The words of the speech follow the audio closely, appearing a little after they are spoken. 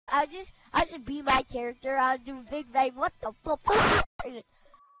I should be my character. I'll do Big Bang. What the fuck?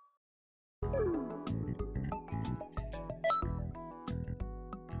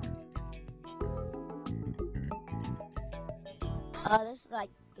 This is like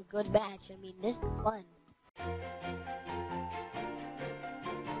a good match. I mean, this is fun.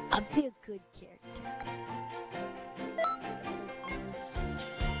 I'll be a good character.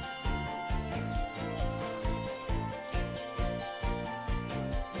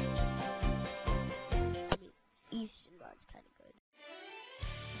 I mean, Eastern Rod's kind of good.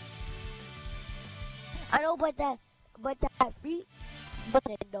 I know, but that free, but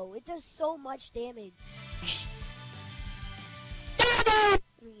no, it does so much damage.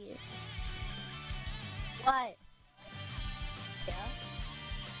 What? Yeah.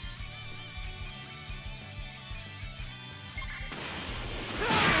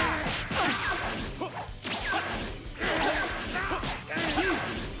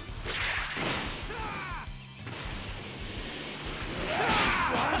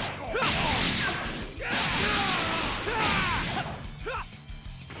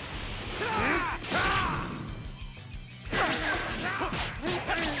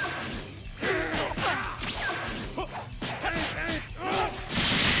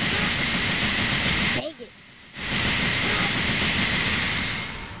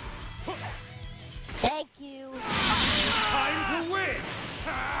 Thank you. Time to win.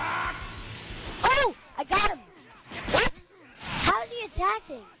 Oh, I got him. What? How is he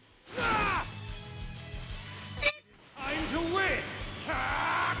attacking? Time to win.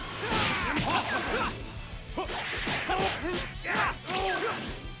 Impossible.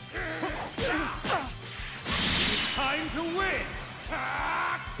 Time to win.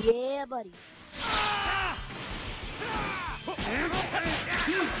 Yeah, buddy.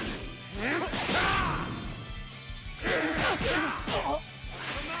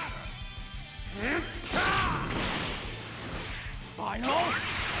 Final.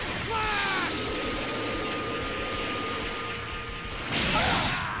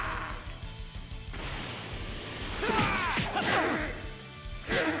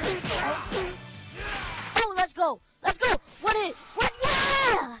 Oh, let's go. Let's go. What?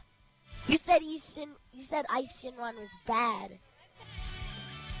 Yeah! You said Ice Shinron was bad.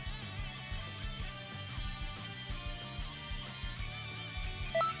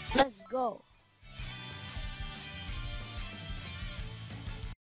 Let's go.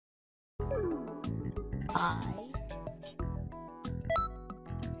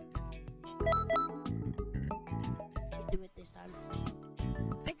 Do it this time.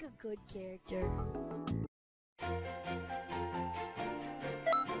 Pick a good character.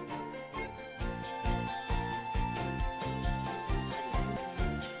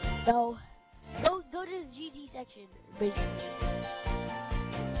 No. Go to the GG section. Bring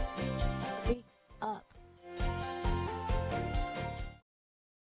up.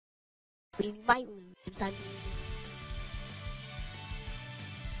 We might lose. I mean,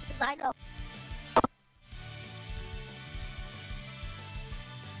 because I know.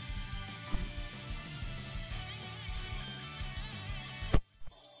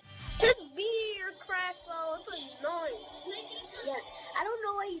 This meteor crash though, it's annoying. Yeah, I don't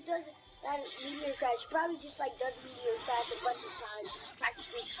know why he does that meteor crash. He probably just like does meteor crash a bunch of times,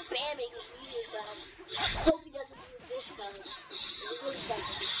 practically spamming meteor crash. I hope he doesn't do it this time. It looks like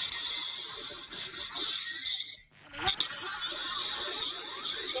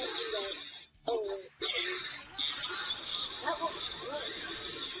can't do that. Oh wait. That won't work.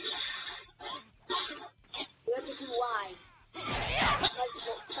 You have to do Y.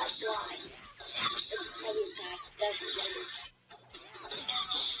 Press Y. It's heavy attack. Doesn't damage.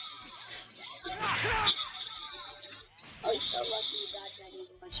 Oh, you're so lucky you dodged that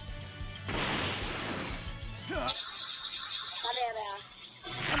even much.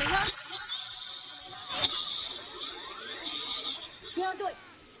 You don't do it.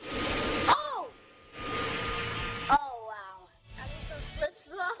 Oh! Oh, wow. I think the flip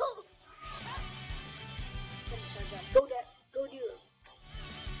slow. Go there. Go do it.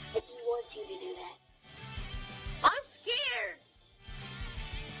 Like he wants you to do that. I'm scared.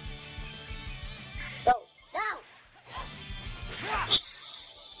 Go. Now.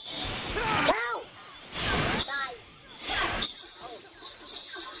 Now. Nice.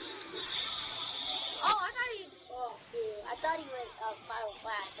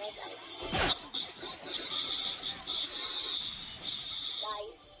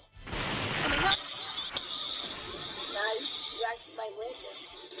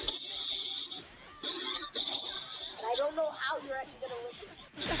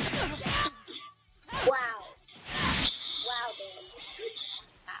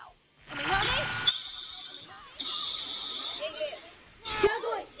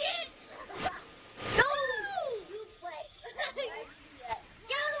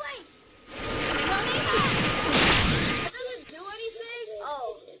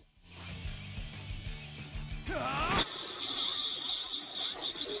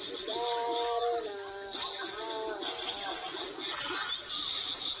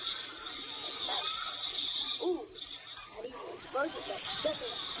 push it, but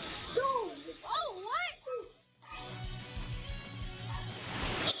definitely. No! Oh, what?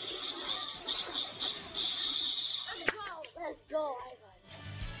 Let's go. Let's go, Ivan.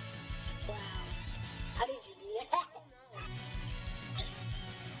 Wow. How did you do that?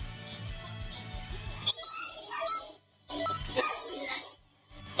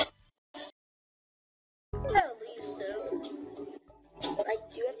 I'm gonna leave soon. Like,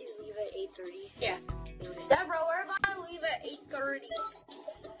 do you have to leave at 8:30? Yeah. Yeah, bro, we're about to leave at 8:30.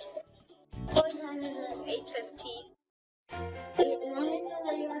 What time is it? 8:15. Mommy said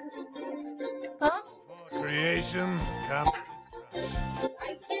that you have to come. Huh? Before creation comes destruction. I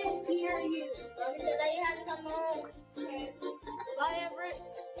can't hear you. Mommy said that you had to come home. Okay. Bye, Everett.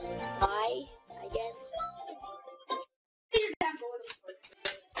 Bye, I guess.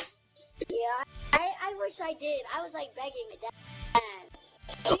 Yeah, I wish I did. I was like begging my dad.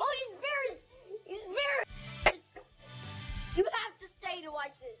 Oh, he's embarrassed! He's embarrassed! You have to stay to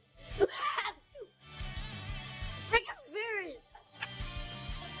watch this. You have to. Rick, I'm embarrassed.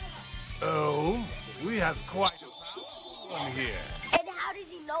 Oh, we have quite a powerful one here. And how does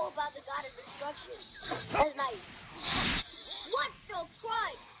he know about the God of Destruction? That's nice. What the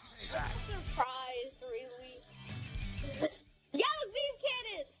crud? Surprise, really? Yellow beam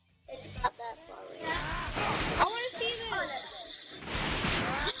cannon! It's not that far away. I want to see this. Oh, that's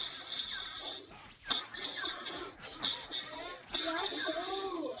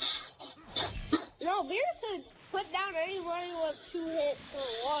No, we have to put down anybody with 2 hits or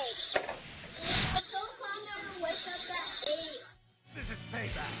 1. But don't calm down and wake up at 8. This is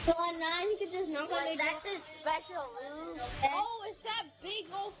payback. So at 9 you can just knock on Well, the that's his special move. Oh, it's that big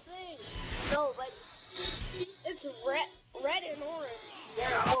old thing. No, but It's red and orange.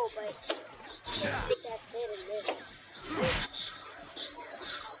 yeah, no, but I think that's it in this.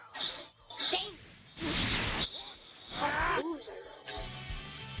 Dang! What moves are those?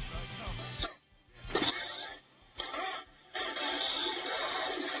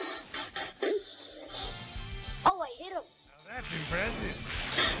 Oh, I hit him. Now that's impressive.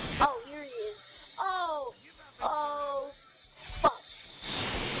 Oh, here he is. Oh, oh, fuck.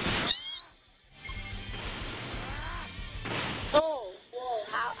 Oh, whoa.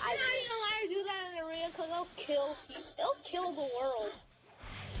 How I'm not even allowed to do that in the arena because they'll kill the world.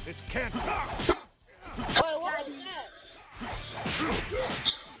 This can't. Wait, what was that?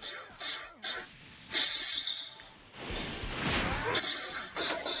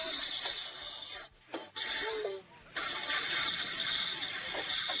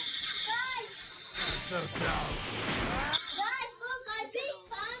 So dumb. Guys, look, I beat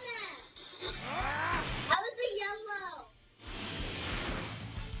Comet. I was the yellow.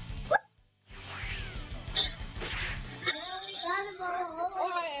 We gotta go home.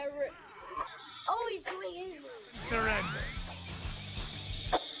 Alright, Everett. Oh, he's doing his move. Surrender.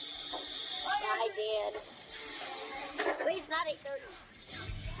 I did. Wait, it's not 8:30.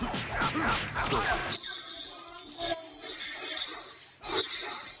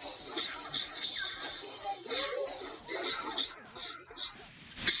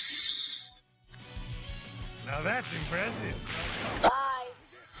 Now that's impressive. Bye.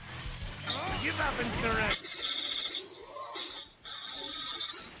 Give up and surrender.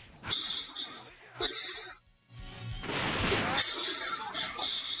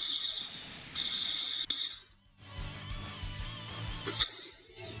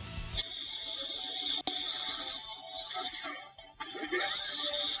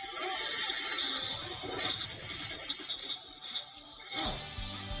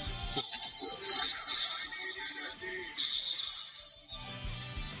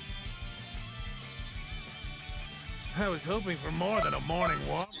 I was hoping for more than a morning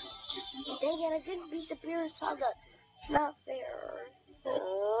walk. Dang it, I couldn't beat the beer saga. It's not fair.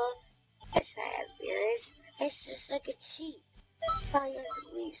 It's not beers. It's just like a cheat. Probably has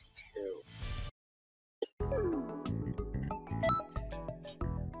at least 2.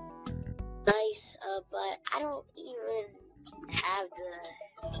 Nice, but I don't even have the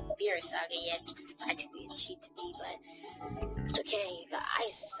beer saga yet. It's practically a cheat to me, but it's okay. I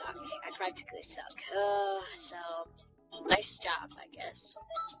suck. I practically suck. So nice job, I guess.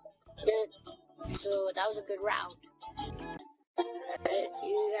 So that was a good round.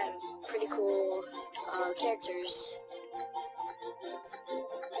 You got pretty cool characters.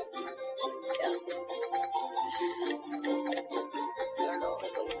 Yeah. I don't know,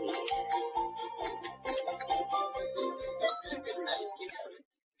 like a weed.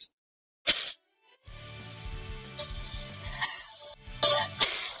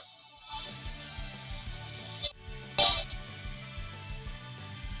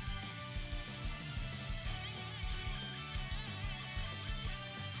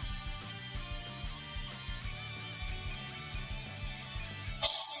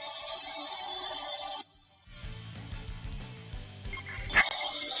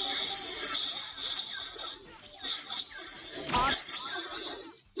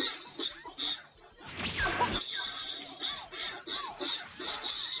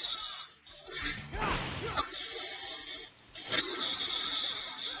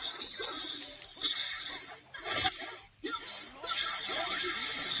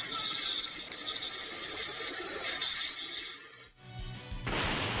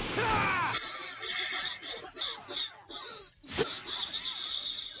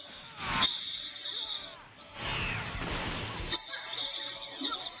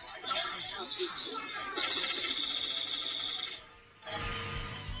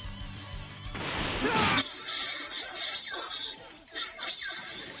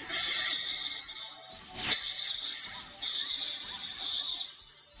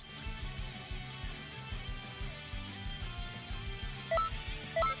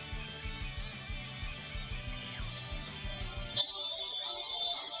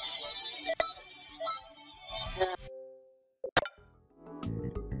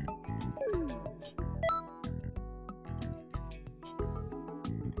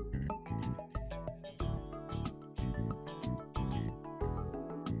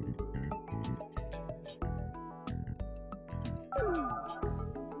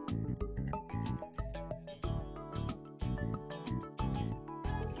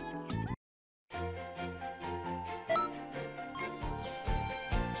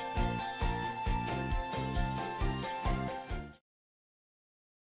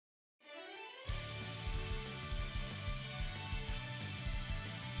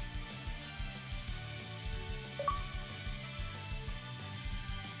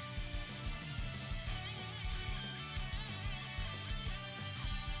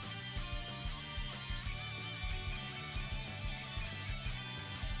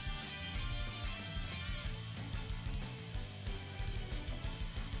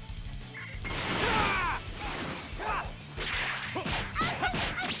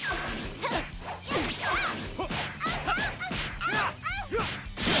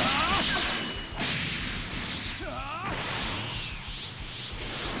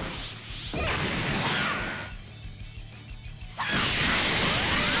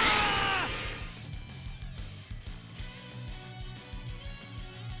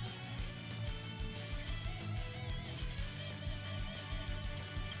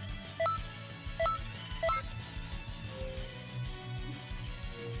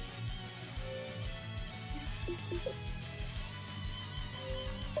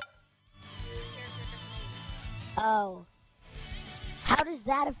 Oh. How does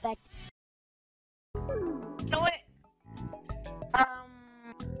that affect? You know what?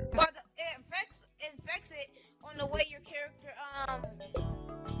 Well, it affects it on the way your character moves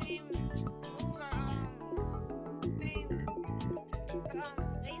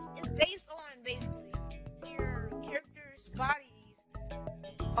it's based on basically your character's bodies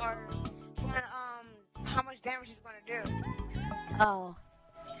are going how much damage he's gonna do. Oh.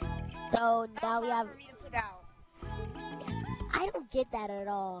 So now we have. For me to put out. I don't get that at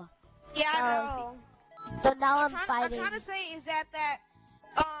all. Yeah, I know. So now I'm fighting. I'm trying to say is that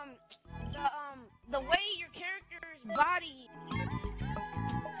the way your character's body.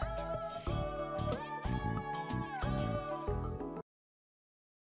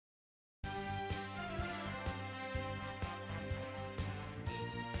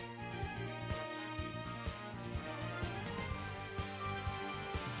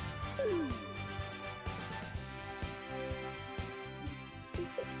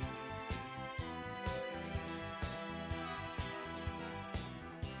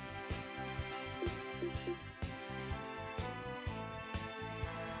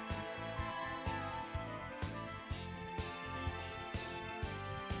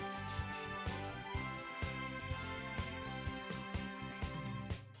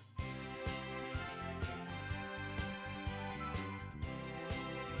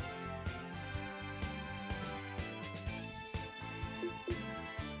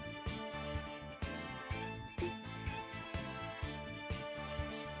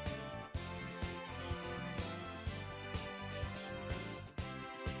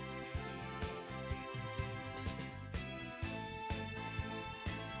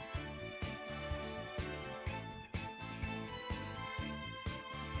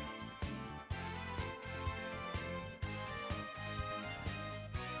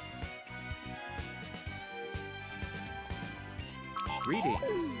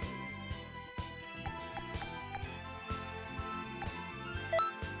 Greetings.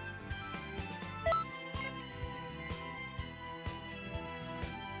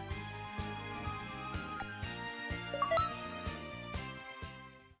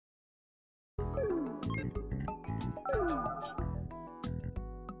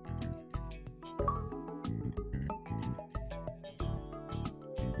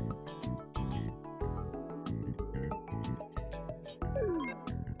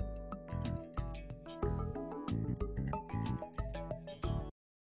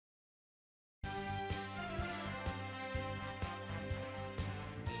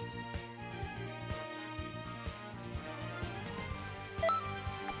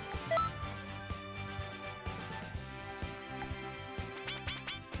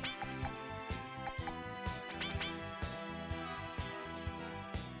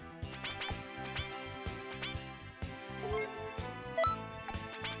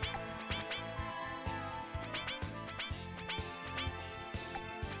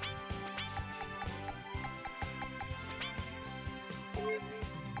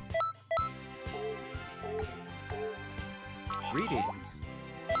 Greetings.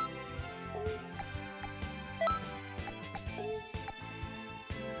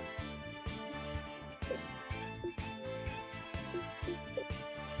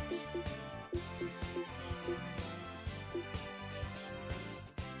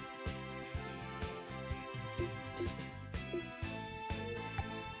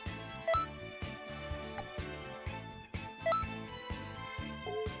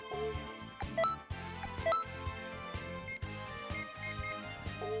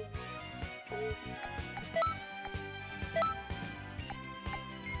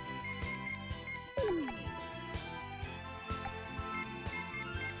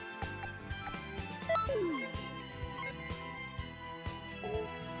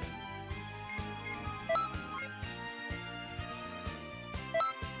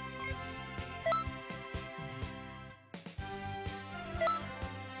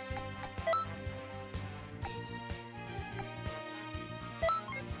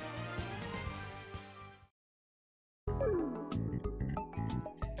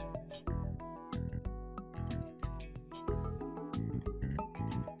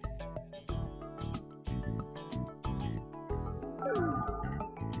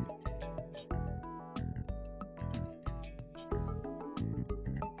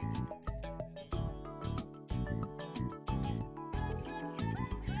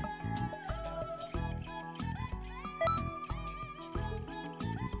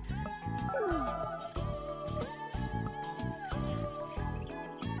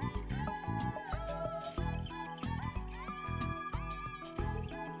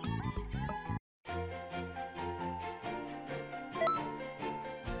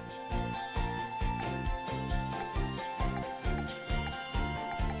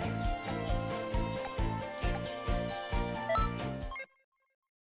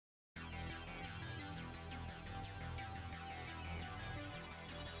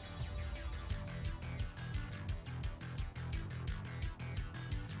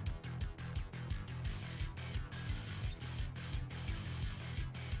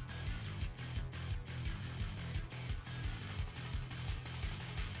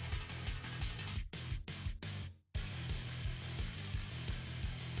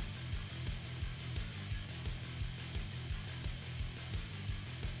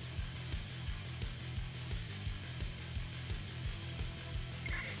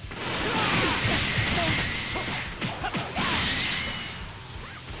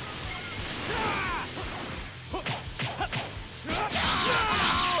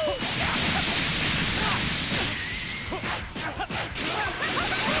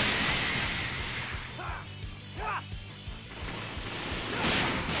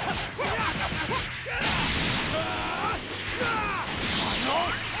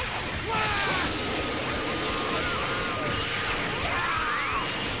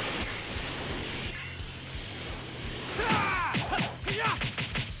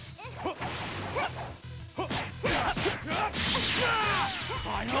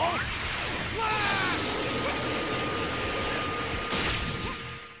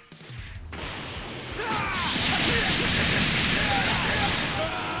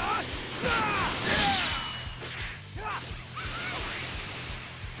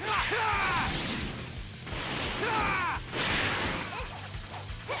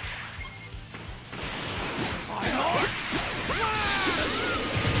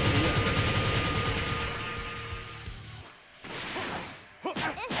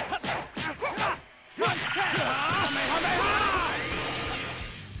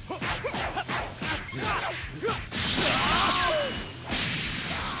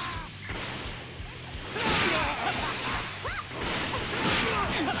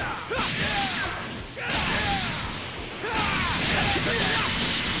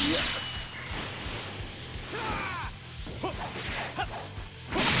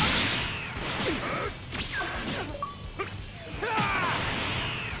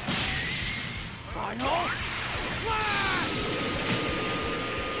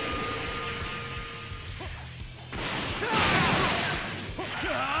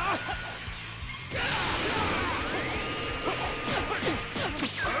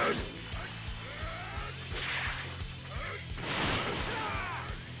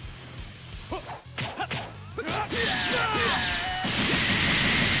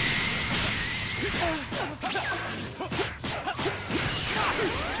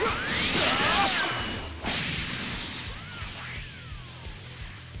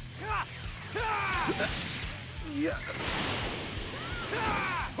 Yeah.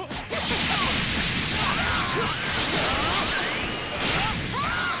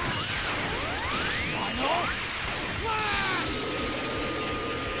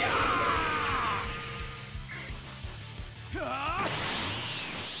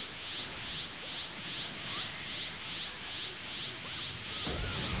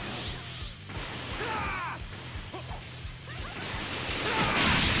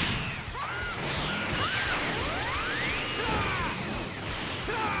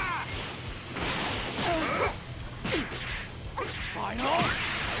 Final.